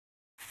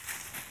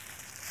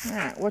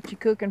Alright, what you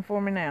cooking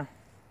for me now?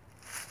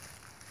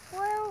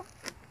 Well,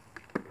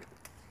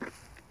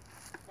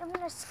 I'm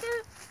gonna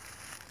scoop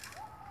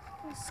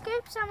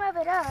some of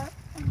it up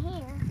in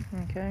here.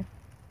 Okay.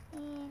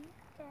 And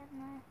that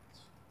much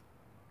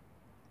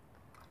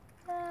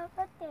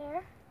up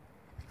there.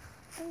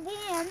 And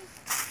then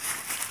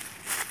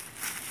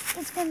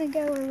it's gonna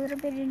go a little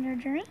bit in your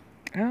drink.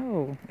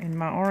 Oh, in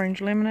my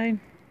orange lemonade?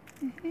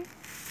 Okay.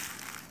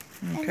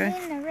 Okay. And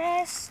then the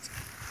rest,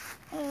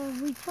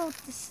 we put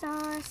the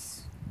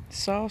sauce.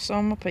 Sauce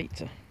on my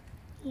pizza.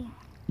 Yeah.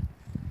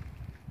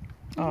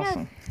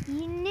 Awesome.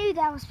 You knew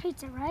that was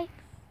pizza, right?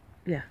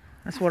 Yeah,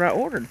 that's what I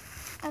ordered.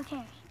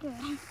 Okay, good.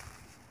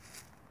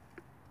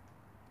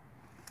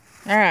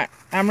 Alright,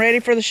 I'm ready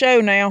for the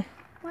show now.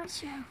 What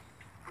show?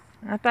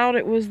 I thought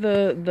it was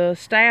the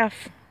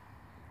staff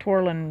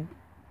twirling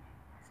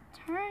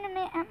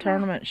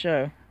tournament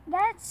show.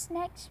 That's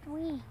next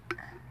week.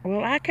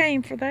 Well, I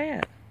came for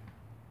that.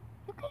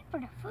 You came for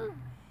the food.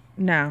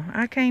 No,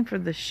 I came for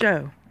the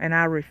show, and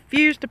I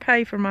refuse to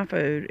pay for my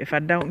food if I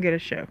don't get a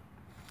show.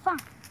 Fine.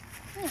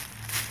 Yeah.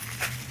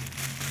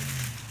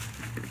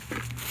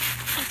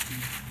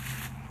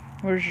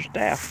 Where's your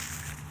staff?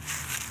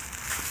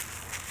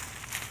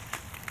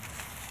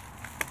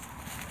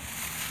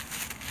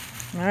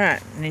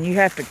 Alright, and then you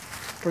have to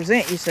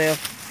present yourself.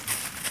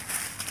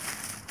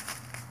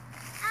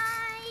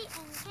 I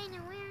am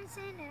Kenya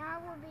Williamson, and I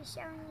will be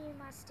showing you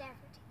my staff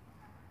routine.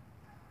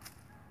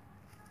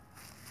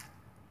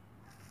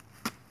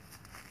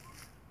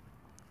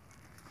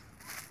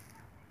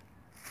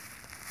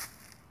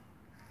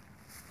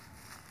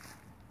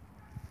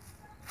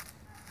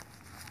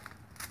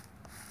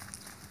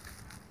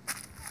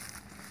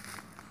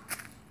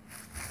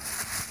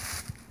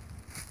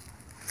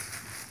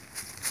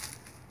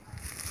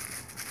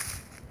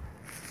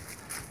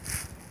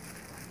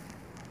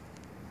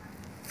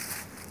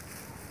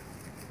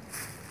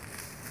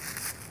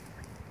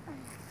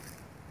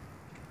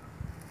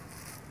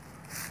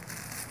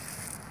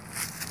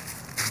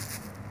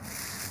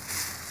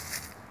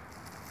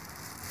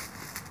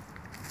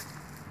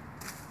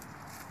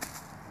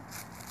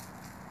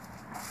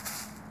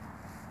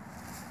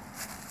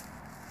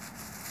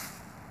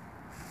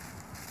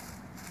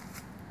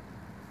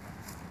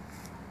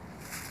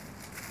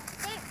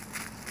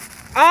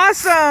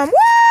 Awesome! Woo!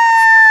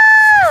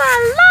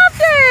 I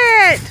loved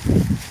it!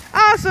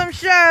 Awesome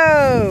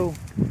show!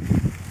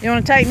 You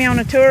want to take me on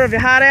a tour of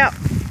your hideout?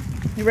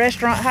 Your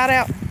restaurant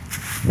hideout?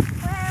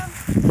 Well,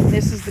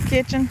 This is the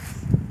kitchen.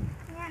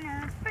 yeah,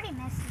 no, it's pretty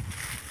messy.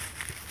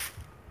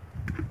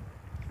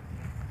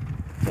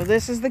 So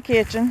this is the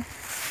kitchen.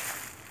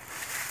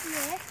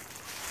 Yeah.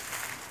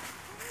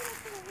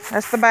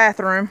 That's the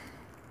bathroom.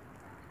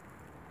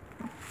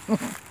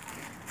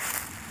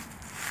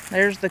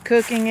 There's the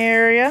cooking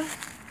area.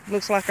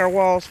 Looks like our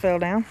walls fell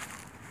down.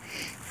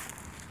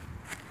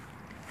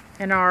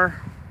 And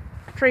our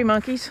tree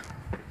monkeys.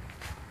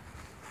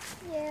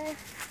 Yeah.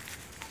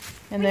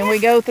 And then we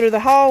go through the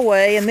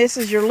hallway, and this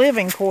is your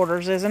living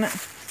quarters, isn't it? Yeah,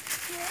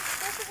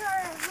 this is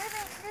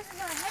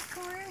our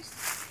headquarters.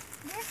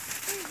 This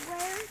is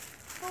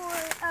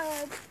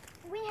where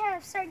we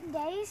have certain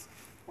days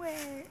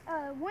where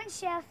one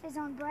chef is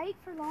on break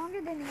for longer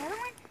than the other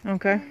one.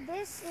 Okay. And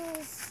this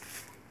is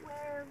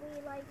where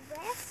we like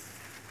rest.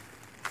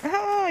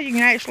 Oh, you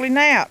can actually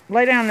nap.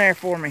 Lay down there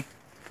for me.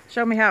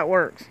 Show me how it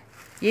works.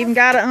 You even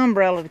got an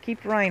umbrella to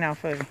keep the rain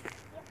off of you.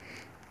 Yep.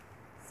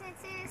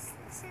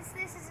 Since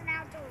this is an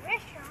outdoor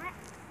restaurant.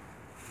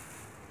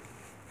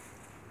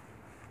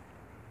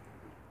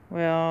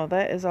 Well,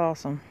 that is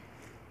awesome.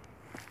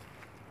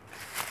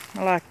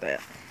 I like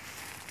that.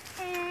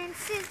 And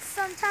since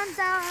sometimes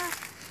I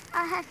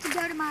have to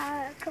go to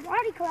my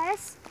karate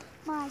class,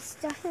 my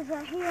stuff is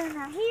right here and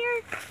right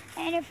here.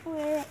 And if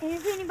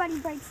anybody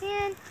breaks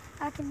in,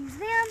 I can use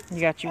them. You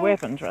got your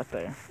weapons right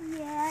there.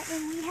 Yeah,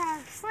 and we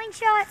have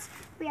slingshots,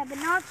 we have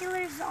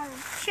binoculars, our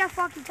chef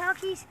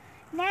walkie-talkies,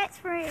 nets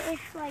for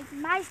if like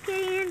mice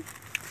get in,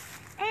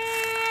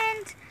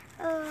 and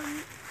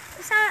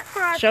sign up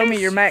for our Show me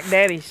fish. your Mac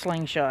Daddy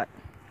slingshot.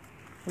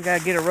 We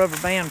gotta get a rubber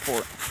band for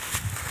it.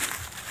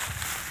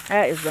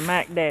 That is the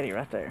Mac Daddy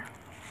right there.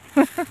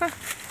 And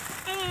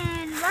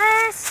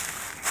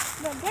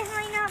last, but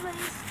definitely not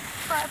least,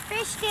 for our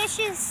fish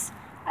dishes,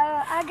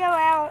 I go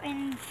out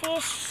and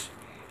fish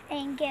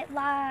and get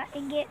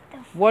the.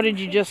 What did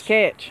you just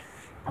catch?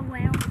 A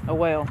whale. A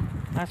whale.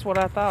 That's what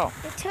I thought.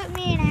 It took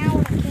me an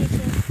hour to catch it.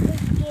 To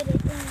get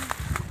it in.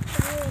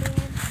 To reel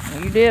it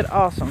in. You did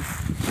awesome.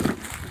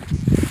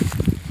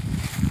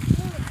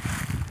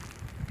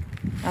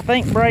 I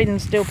think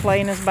Braden's still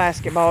playing his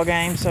basketball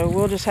game, so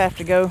we'll just have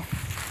to go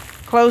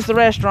close the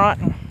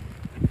restaurant and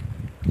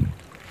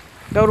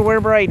go to where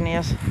Braden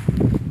is.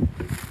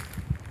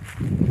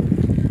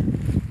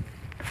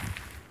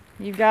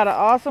 You've got an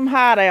awesome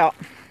hideout.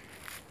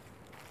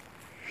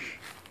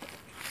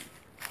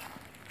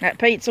 That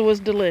pizza was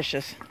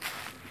delicious.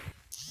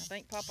 I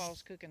think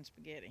Papa's cooking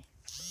spaghetti,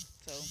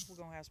 so we're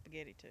gonna have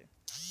spaghetti too.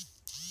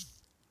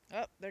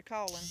 Oh, they're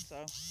calling,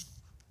 so